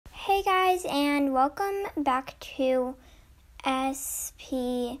guys, and welcome back to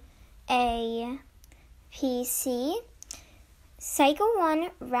SPAPC Cycle One,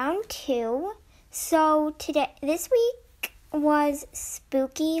 Round 2. So this week was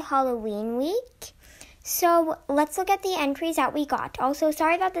Spooky Halloween week. So let's look at the entries that we got. Also,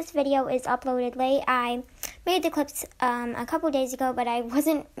 sorry that this video is uploaded late. I made the clips a couple days ago, but I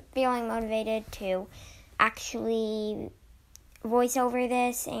wasn't feeling motivated to actually voice over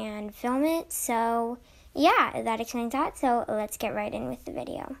this and film it. So yeah, that explains that. So let's get right in with the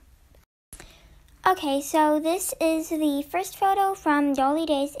video. Okay, so this is the first photo from Dolly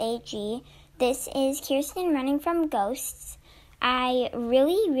Days AG. This is Kirsten running from ghosts. I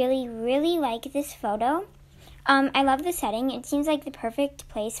really like this photo. I love the setting. It seems like the perfect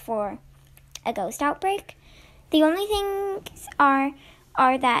place for a ghost outbreak. The only things are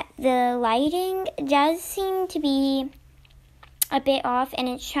that the lighting does seem to be a bit off, and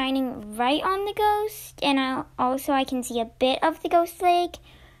it's shining right on the ghost, and I can see a bit of the ghost leg,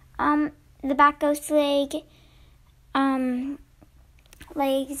 the back ghost leg,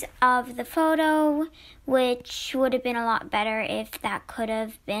 legs of the photo, which would have been a lot better if that could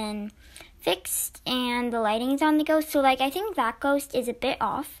have been fixed, and the lighting's on the ghost, so I think that ghost is a bit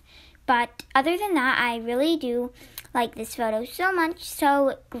off, but other than that, I really do like this photo so much.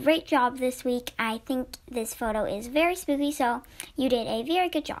 So great job this week. I think this photo is very spooky, so you did a very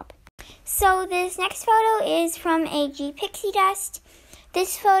good job. So this next photo is from AG Pixie Dust.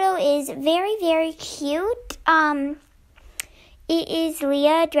 This photo is very cute. It is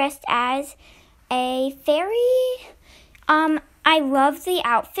Leah dressed as a fairy. I love the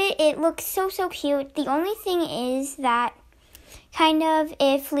outfit. It looks so cute. The only thing is that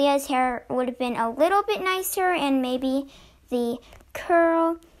if Leah's hair would have been a little bit nicer, and maybe the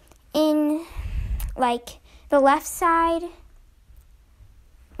curl in the left side,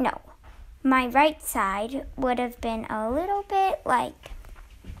 my right side would have been a little bit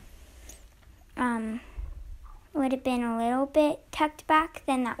tucked back,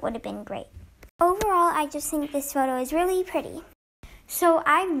 then that would have been great. Overall, I just think this photo is really pretty. So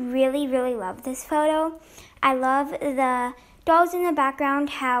I really love this photo. I love the dolls in the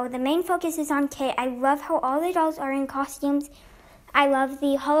background, how the main focus is on Kit. I love how all the dolls are in costumes. I love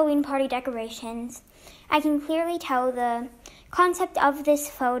the Halloween party decorations. I can clearly tell the concept of this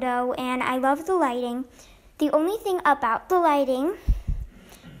photo, and I love the lighting. The only thing about the lighting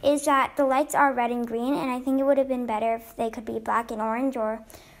is that the lights are red and green, and I think it would have been better if they could be black and orange, or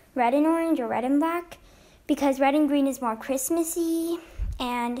red and black, because red and green is more Christmassy,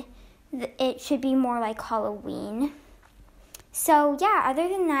 and it should be more like Halloween. So yeah, other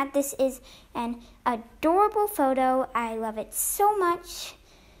than that, this is an adorable photo. I love it so much,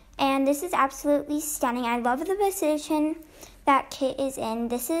 and this is absolutely stunning. I love the position that Kit is in.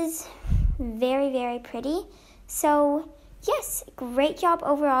 This is very pretty. So yes, great job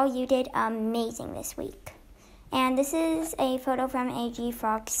overall. You did amazing this week. And this is a photo from AG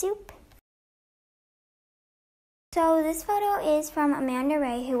Frog Soup. So this photo is from Amanda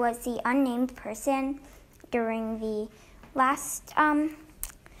Ray, who was the unnamed person during the last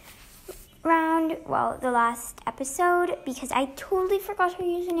the last episode, because I totally forgot her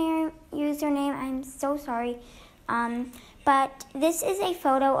username. I'm so sorry. But this is a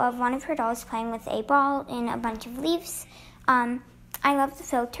photo of one of her dolls playing with a ball in a bunch of leaves. I love the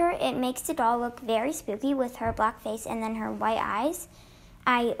filter. It makes the doll look very spooky with her black face and then her white eyes.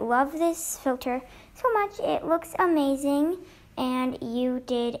 I love this filter so much. It looks amazing, and you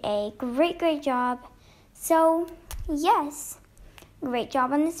did a great job. So yes, great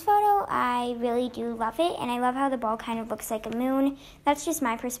job on this photo. I really do love it, and I love how the ball kind of looks like a moon. That's just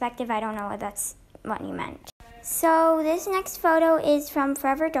my perspective. I don't know if that's what you meant. So this next photo is from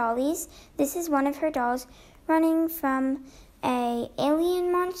Forever Dollies. This is one of her dolls running from a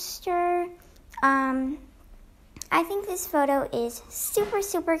alien monster. I think this photo is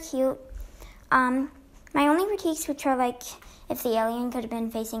super cute. My only critiques, which are if the alien could have been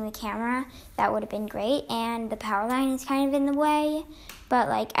facing the camera, that would have been great, and the power line is kind of in the way, but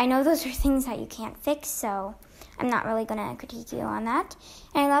I know those are things that you can't fix, so I'm not really gonna critique you on that.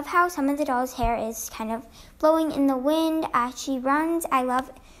 And I love how some of the doll's hair is kind of blowing in the wind as she runs. I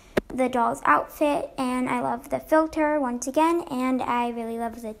love the doll's outfit, and I love the filter once again, and I really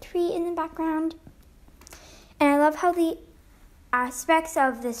love the tree in the background. And I love how the aspects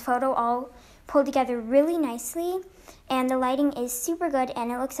of this photo all pull together really nicely, and the lighting is super good,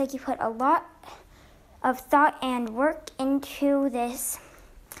 and it looks like you put a lot of thought and work into this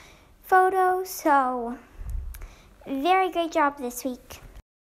photo. So very great job this week.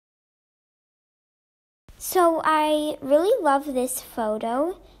 So I really love this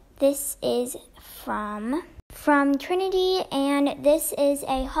photo. This is from Trinity, and this is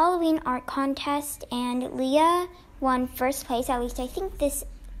a Halloween art contest, and Leah won first place. At least I think this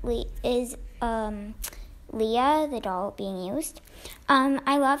is Leah, the doll being used.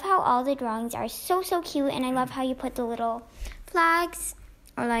 I love how all the drawings are so cute, and I love how you put the little flags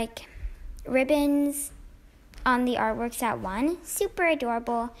or like ribbons on the artworks that won. Super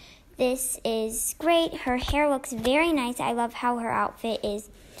adorable. This is great. Her hair looks very nice. I love how her outfit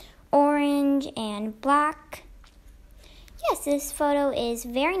is orange and black. Yes, this photo is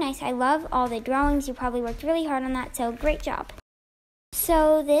very nice. I love all the drawings. You probably worked really hard on that, so great job.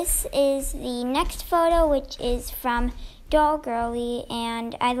 So this is the next photo, which is from Doll Girly,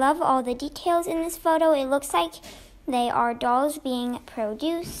 and I love all the details in this photo. It looks like they are dolls being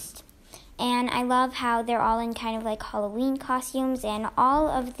produced, and I love how they're all in kind of like Halloween costumes, and all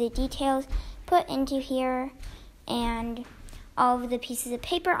of the details put into here, and all of the pieces of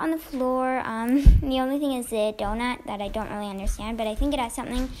paper on the floor. The only thing is the donut that I don't really understand, but I think it has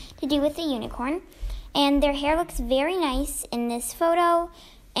something to do with the unicorn. And their hair looks very nice in this photo,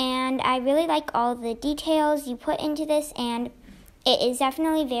 and I really like all the details you put into this, and it is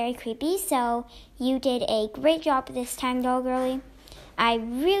definitely very creepy, so you did a great job this time, Doll Girly. I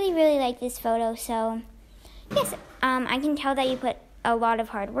really like this photo, so yes, I can tell that you put a lot of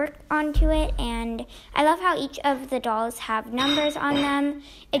hard work onto it, and I love how each of the dolls have numbers on them.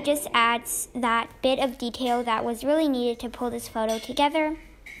 It just adds that bit of detail that was really needed to pull this photo together.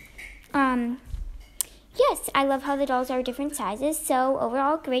 Yes, I love how the dolls are different sizes, so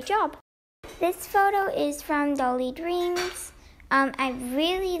overall, great job. This photo is from Dolly Dreams. I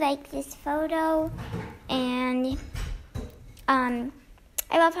really like this photo, and I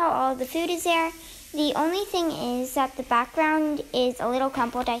love how all the food is there. The only thing is that the background is a little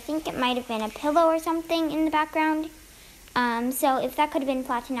crumpled. I think it might have been a pillow or something in the background. So if that could have been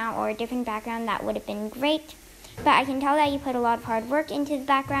flattened out or a different background, that would have been great. But I can tell that you put a lot of hard work into the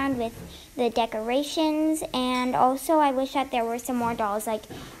background with the decorations. And also I wish that there were some more dolls, like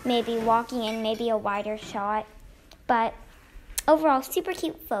maybe walking in maybe a wider shot. But overall, super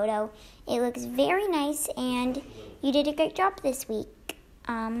cute photo. It looks very nice, and you did a great job this week.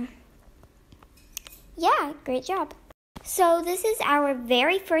 Yeah, great job. So this is our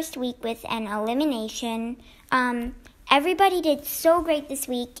very first week with an elimination. Everybody did so great this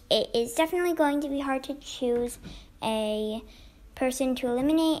week. It is definitely going to be hard to choose a person to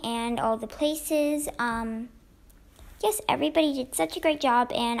eliminate and all the places. Yes, everybody did such a great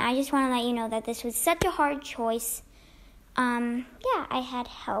job, and I just want to let you know that this was such a hard choice. Yeah, I had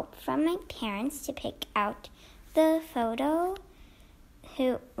help from my parents to pick out the photo,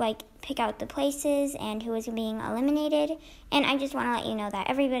 pick out the places and who was being eliminated, and I just want to let you know that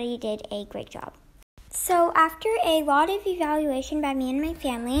everybody did a great job. So after a lot of evaluation by me and my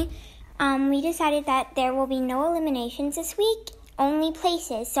family, we decided that there will be no eliminations this week, only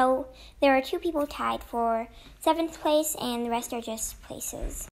places. So there are 2 people tied for 7th place, and the rest are just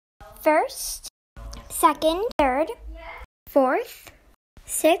places. 1st, 2nd, 3rd, 4th,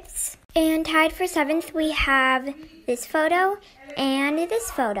 6th, and tied for 7th we have this photo and this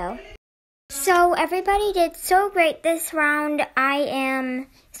photo. So everybody did so great this round. I am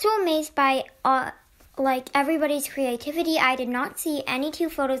so amazed by everybody's creativity. I did not see any 2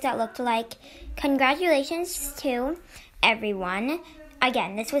 photos that looked alike. Congratulations to everyone.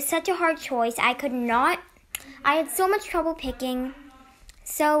 Again, this was such a hard choice. I had so much trouble picking.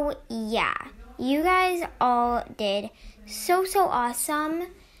 So yeah, you guys all did so awesome.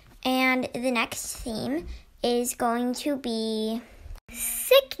 And the next theme is going to be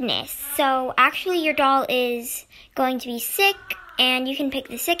sickness. So actually your doll is going to be sick, and you can pick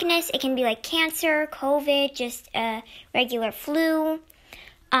the sickness. It can be like cancer, COVID, just a regular flu.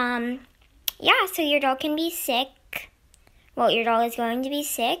 Yeah, so your doll can be sick. Well, your doll is going to be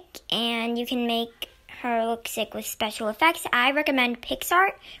sick, and you can make her look sick with special effects. I recommend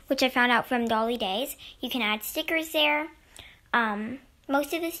PixArt, which I found out from Dolly Days. You can add stickers there.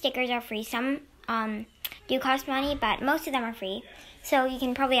 Most of the stickers are free. Some do cost money, but most of them are free. So you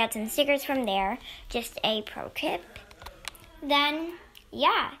can probably add some stickers from there. Just a pro tip. Then,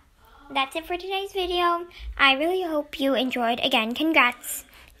 yeah, that's it for today's video. I really hope you enjoyed. Again, congrats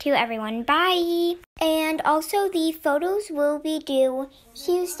to everyone. Bye. And also, the photos will be due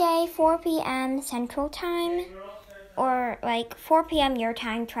Tuesday, 4 p.m. Central Time, or 4 p.m. your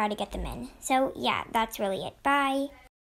time. Try to get them in. So, yeah, that's really it. Bye.